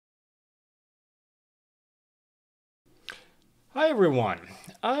Hi everyone!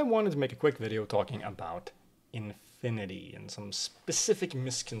 I wanted to make a quick video talking about infinity and some specific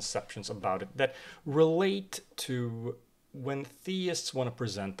misconceptions about it that relate to when theists want to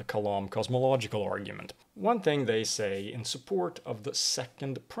present the Kalam Cosmological Argument. One thing they say in support of the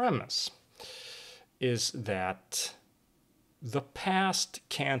second premise is that the past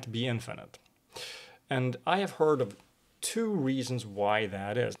can't be infinite. And I have heard of two reasons why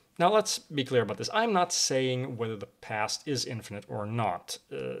that is. Now let's be clear about this. I'm not saying whether the past is infinite or not.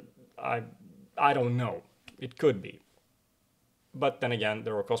 I don't know. It could be. But then again,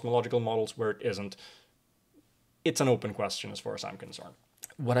 there are cosmological models where it isn't. It's an open question as far as I'm concerned.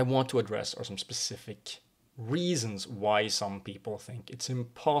 What I want to address are some specific reasons why some people think it's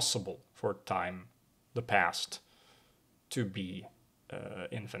impossible for time, the past, to be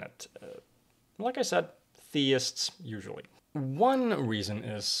infinite. Like I said, theists usually. One reason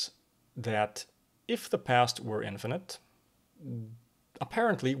is that if the past were infinite,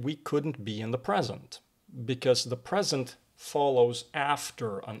 apparently we couldn't be in the present, because the present follows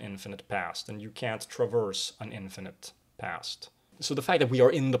after an infinite past, and you can't traverse an infinite past. So the fact that we are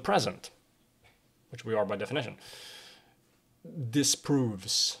in the present, which we are by definition,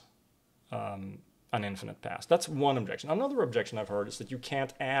 disproves an infinite past. That's one objection. Another objection I've heard is that you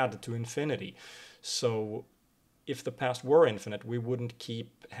can't add to infinity. So if the past were infinite, we wouldn't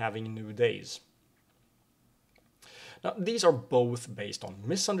keep having new days. Now, these are both based on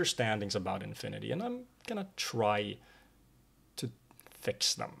misunderstandings about infinity, and I'm going to try to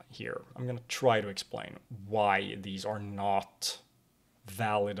fix them here. I'm going to try to explain why these are not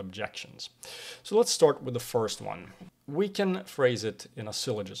valid objections. So let's start with the first one. We can phrase it in a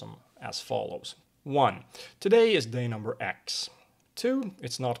syllogism as follows. 1. Today is day number X. 2.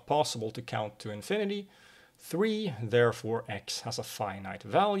 It's not possible to count to infinity. 3. Therefore, X has a finite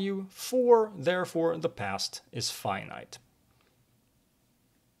value. 4. Therefore, the past is finite.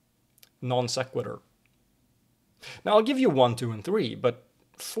 Non sequitur. Now, I'll give you 1, 2, and 3, but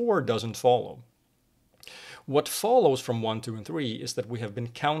 4 doesn't follow. What follows from 1, 2, and 3 is that we have been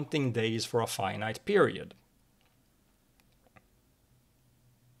counting days for a finite period.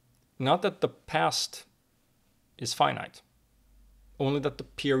 Not that the past is finite, only that the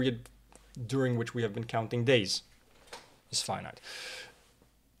period during which we have been counting days is finite.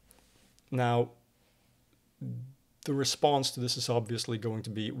 Now, the response to this is obviously going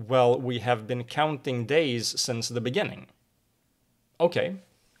to be, well, we have been counting days since the beginning. Okay,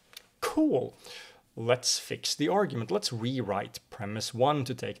 cool. Let's fix the argument. Let's rewrite premise 1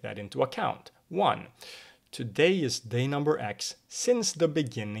 to take that into account. 1. Today is day number X since the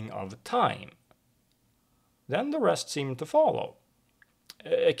beginning of time. Then the rest seem to follow.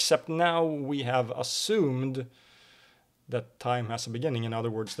 Except now we have assumed that time has a beginning. In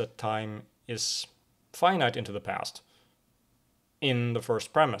other words, that time is finite into the past in the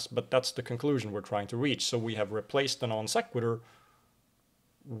first premise. But that's the conclusion we're trying to reach. So we have replaced the non sequitur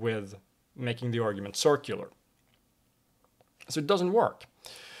with making the argument circular. So it doesn't work.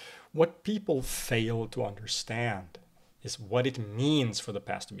 What people fail to understand is what it means for the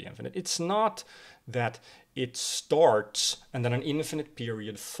past to be infinite. It's not that it starts and then an infinite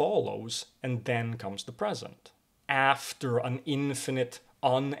period follows and then comes the present, after an infinite,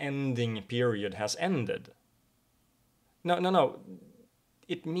 unending period has ended. No.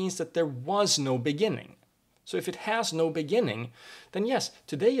 It means that there was no beginning. So if it has no beginning, then yes,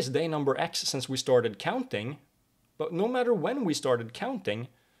 today is day number X since we started counting, but no matter when we started counting,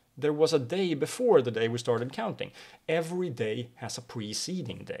 there was a day before the day we started counting. Every day has a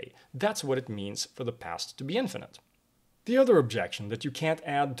preceding day. That's what it means for the past to be infinite. The other objection, that you can't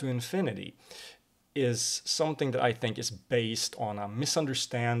add to infinity, is something that I think is based on a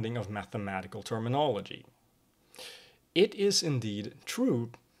misunderstanding of mathematical terminology. It is indeed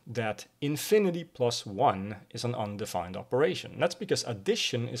true that infinity plus 1 is an undefined operation. That's because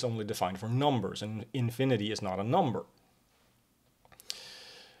addition is only defined for numbers, and infinity is not a number.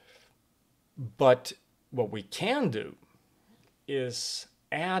 But what we can do is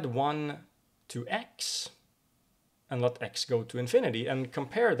add 1 to X and let X go to infinity and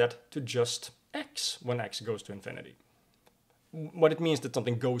compare that to just X when X goes to infinity. What it means that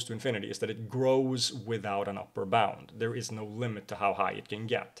something goes to infinity is that it grows without an upper bound. There is no limit to how high it can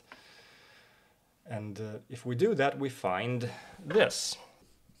get. And if we do that, we find this.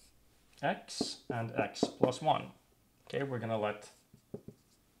 X and X plus 1. Okay, we're going to let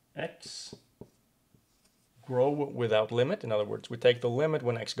X grow without limit. In other words, we take the limit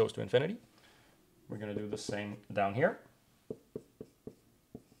when X goes to infinity. We're going to do the same down here.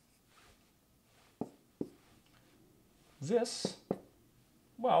 This,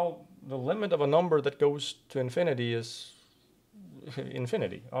 well, the limit of a number that goes to infinity is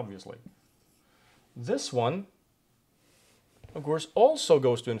infinity, obviously. This one, of course, also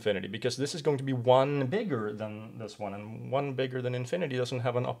goes to infinity, because this is going to be 1 bigger than this one, and 1 bigger than infinity doesn't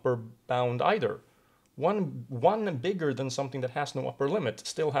have an upper bound either. One bigger than something that has no upper limit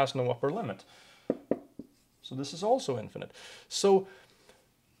still has no upper limit. So this is also infinite. So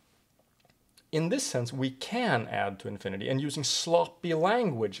in this sense, we can add to infinity, and using sloppy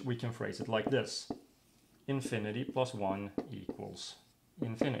language, we can phrase it like this. Infinity plus 1 equals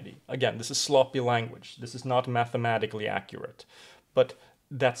infinity. Again, this is sloppy language. This is not mathematically accurate, but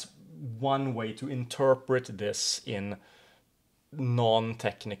that's one way to interpret this in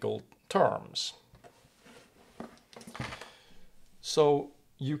non-technical terms. So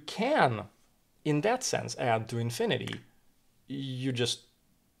you can, in that sense, add to infinity. You just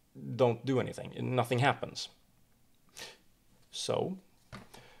don't do anything. Nothing happens. So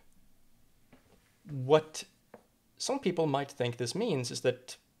what some people might think this means is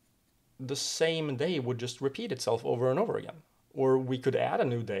that the same day would just repeat itself over and over again. Or we could add a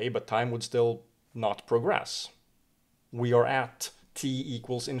new day, but time would still not progress. We are at t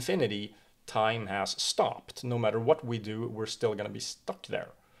equals infinity. Time has stopped. No matter what we do, we're still going to be stuck there.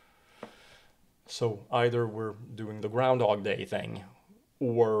 So either we're doing the Groundhog Day thing,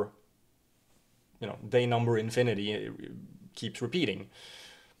 or, you know, day number infinity keeps repeating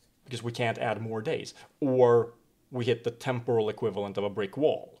because we can't add more days, or we hit the temporal equivalent of a brick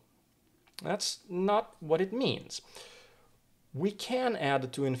wall. That's not what it means. We can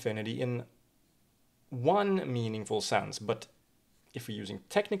add to infinity in one meaningful sense, but if we're using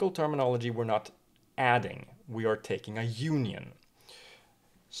technical terminology, we're not adding, we are taking a union.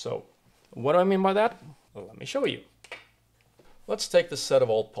 So, what do I mean by that? Well, let me show you. Let's take the set of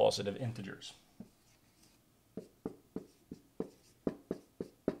all positive integers.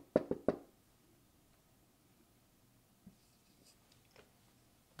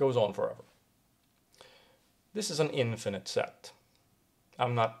 Goes on forever. This is an infinite set.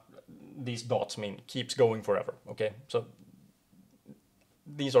 These dots mean keeps going forever, okay? So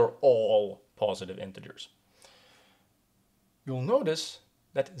these are all positive integers. You'll notice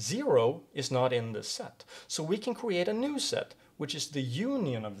that 0 is not in this set. So we can create a new set, which is the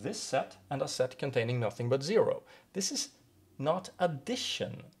union of this set and a set containing nothing but 0. This is not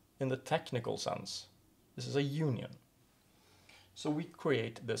addition in the technical sense. This is a union. So we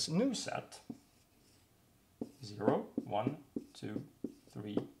create this new set, 0, 1, 2,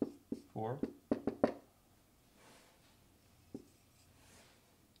 3, 4.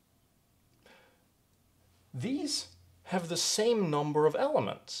 These have the same number of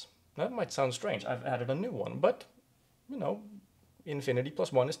elements. That might sound strange. I've added a new one, but, you know, infinity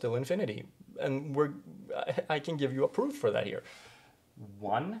plus 1 is still infinity. And I can give you a proof for that here.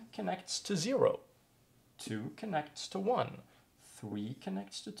 1 connects to 0. 2 connects to 1. 3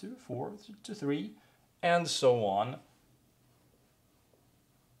 connects to 2, 4 to 3, and so on.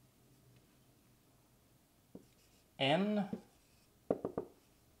 N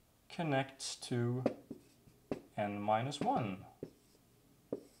connects to n minus 1.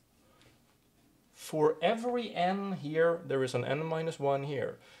 For every n here, there is an n minus 1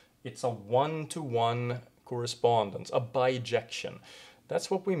 here. It's a one-to-one correspondence, a bijection. That's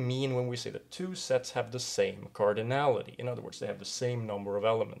what we mean when we say that two sets have the same cardinality. In other words, they have the same number of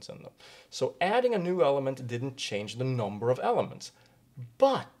elements in them. So adding a new element didn't change the number of elements.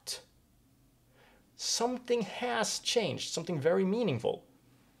 But something has changed, something very meaningful.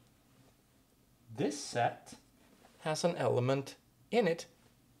 This set has an element in it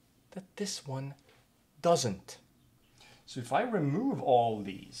that this one doesn't. So if I remove all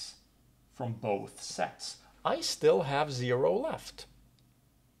these from both sets, I still have 0 left.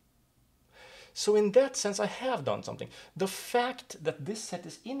 So in that sense, I have done something. The fact that this set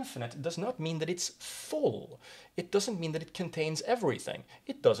is infinite does not mean that it's full. It doesn't mean that it contains everything.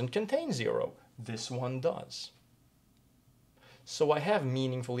 It doesn't contain 0. This one does. So I have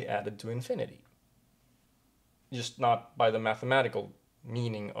meaningfully added to infinity. Just not by the mathematical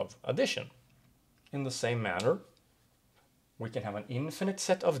meaning of addition. In the same manner, we can have an infinite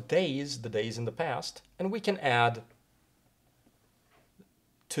set of days, the days in the past, and we can add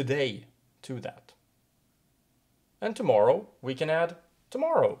today to that. And tomorrow, we can add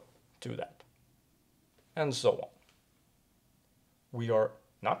tomorrow to that. And so on. We are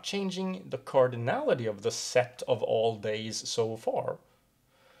not changing the cardinality of the set of all days so far,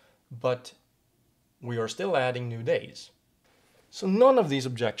 but we are still adding new days. So none of these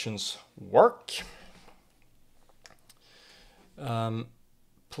objections work.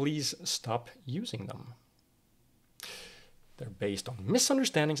 Please stop using them. They're based on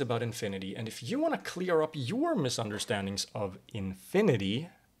misunderstandings about infinity, and if you want to clear up your misunderstandings of infinity,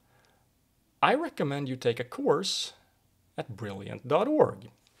 I recommend you take a course at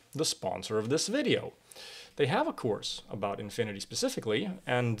brilliant.org, the sponsor of this video. They have a course about infinity specifically,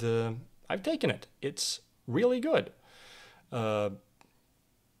 and I've taken it. It's really good. I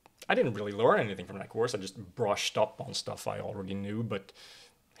didn't really learn anything from that course. I just brushed up on stuff I already knew, but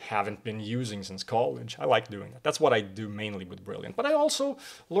haven't been using since college. I like doing that. That's what I do mainly with Brilliant. But I also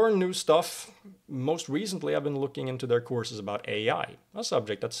learn new stuff. Most recently, I've been looking into their courses about AI, a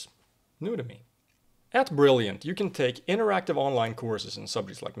subject that's new to me. At Brilliant, you can take interactive online courses in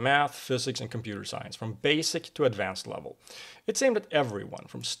subjects like math, physics, and computer science, from basic to advanced level. It's aimed at everyone,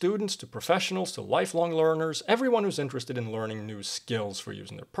 from students to professionals to lifelong learners, everyone who's interested in learning new skills for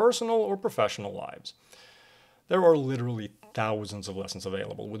use in their personal or professional lives. There are literally thousands of lessons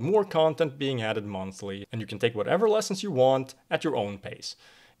available, with more content being added monthly, and you can take whatever lessons you want at your own pace.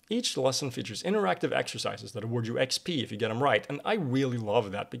 Each lesson features interactive exercises that award you XP if you get them right, and I really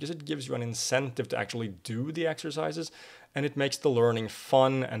love that because it gives you an incentive to actually do the exercises, and it makes the learning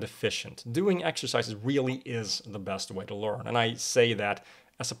fun and efficient. Doing exercises really is the best way to learn, and I say that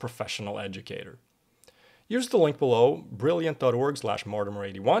as a professional educator. Use the link below,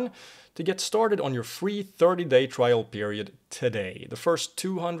 brilliant.org/Martymer81, to get started on your free 30-day trial period today. The first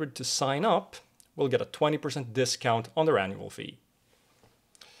 200 to sign up will get a 20% discount on their annual fee.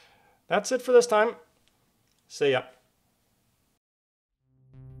 That's it for this time. See ya.